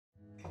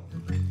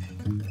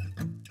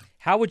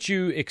How would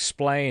you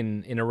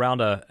explain in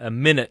around a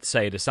minute,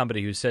 say, to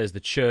somebody who says the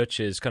church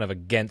is kind of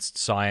against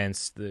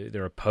science,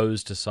 they're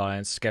opposed to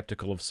science,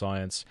 skeptical of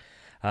science,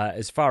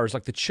 as far as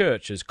like the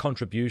church's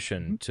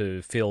contribution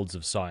to fields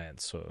of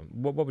science?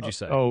 What would you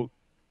say?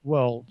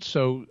 Well,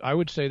 so I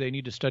would say they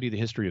need to study the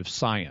history of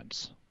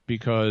science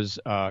because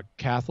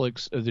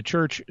Catholics, the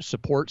church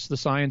supports the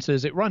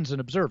sciences. It runs an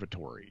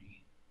observatory.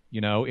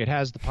 It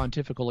has the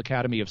Pontifical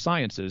Academy of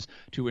Sciences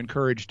to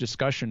encourage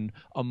discussion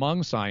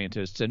among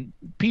scientists. And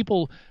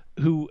people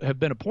who have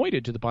been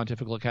appointed to the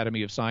Pontifical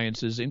Academy of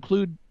Sciences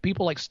include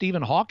people like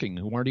Stephen Hawking,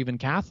 who weren't even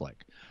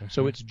Catholic.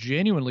 So it's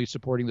genuinely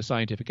supporting the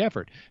scientific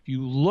effort. If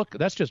you look,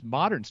 that's just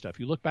modern stuff.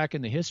 You look back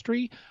in the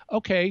history,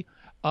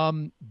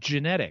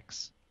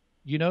 genetics.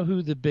 You know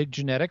who the big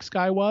genetics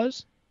guy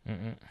was?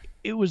 Mm-mm.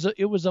 It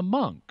was a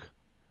monk.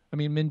 I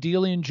mean,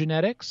 Mendelian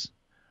genetics.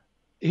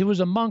 He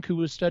was a monk who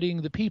was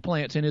studying the pea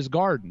plants in his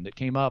garden that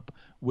came up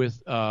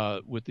with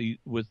some of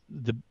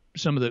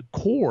the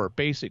core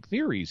basic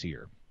theories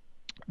here.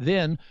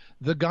 Then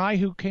the guy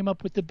who came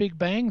up with the Big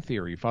Bang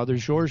theory, Father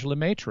Georges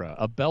Lemaitre,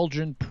 a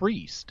Belgian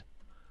priest.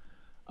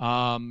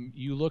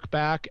 You look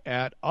back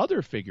at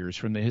other figures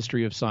from the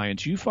history of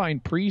science, you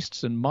find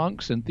priests and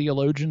monks and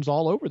theologians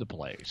all over the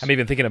place. I'm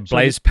even thinking of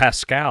Blaise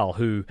Pascal,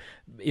 who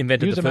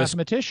invented the first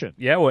mathematician.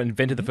 Yeah, or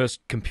invented the first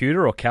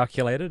computer or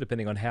calculator,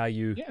 depending on how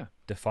you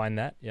define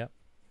that. Yeah.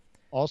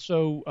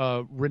 Also,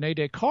 René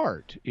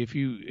Descartes. If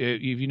you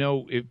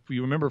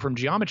remember from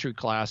geometry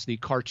class, the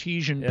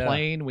Cartesian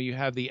plane, where you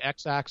have the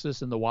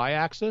x-axis and the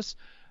y-axis,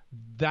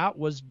 that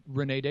was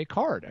René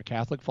Descartes, a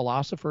Catholic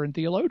philosopher and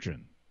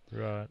theologian.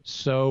 Right.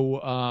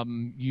 So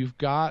you've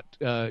got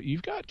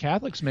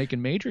Catholics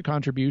making major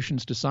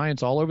contributions to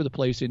science all over the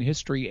place in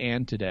history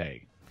and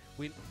today.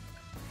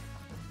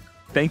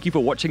 Thank you for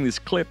watching this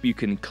clip. You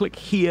can click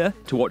here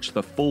to watch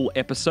the full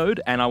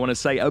episode. And I want to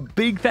say a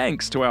big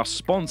thanks to our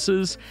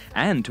sponsors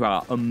and to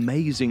our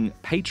amazing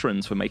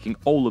patrons for making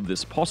all of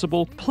this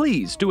possible.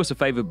 Please do us a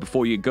favor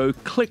before you go.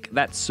 Click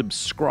that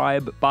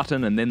subscribe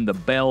button and then the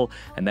bell.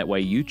 And that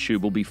way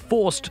YouTube will be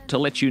forced to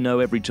let you know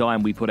every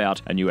time we put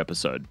out a new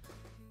episode.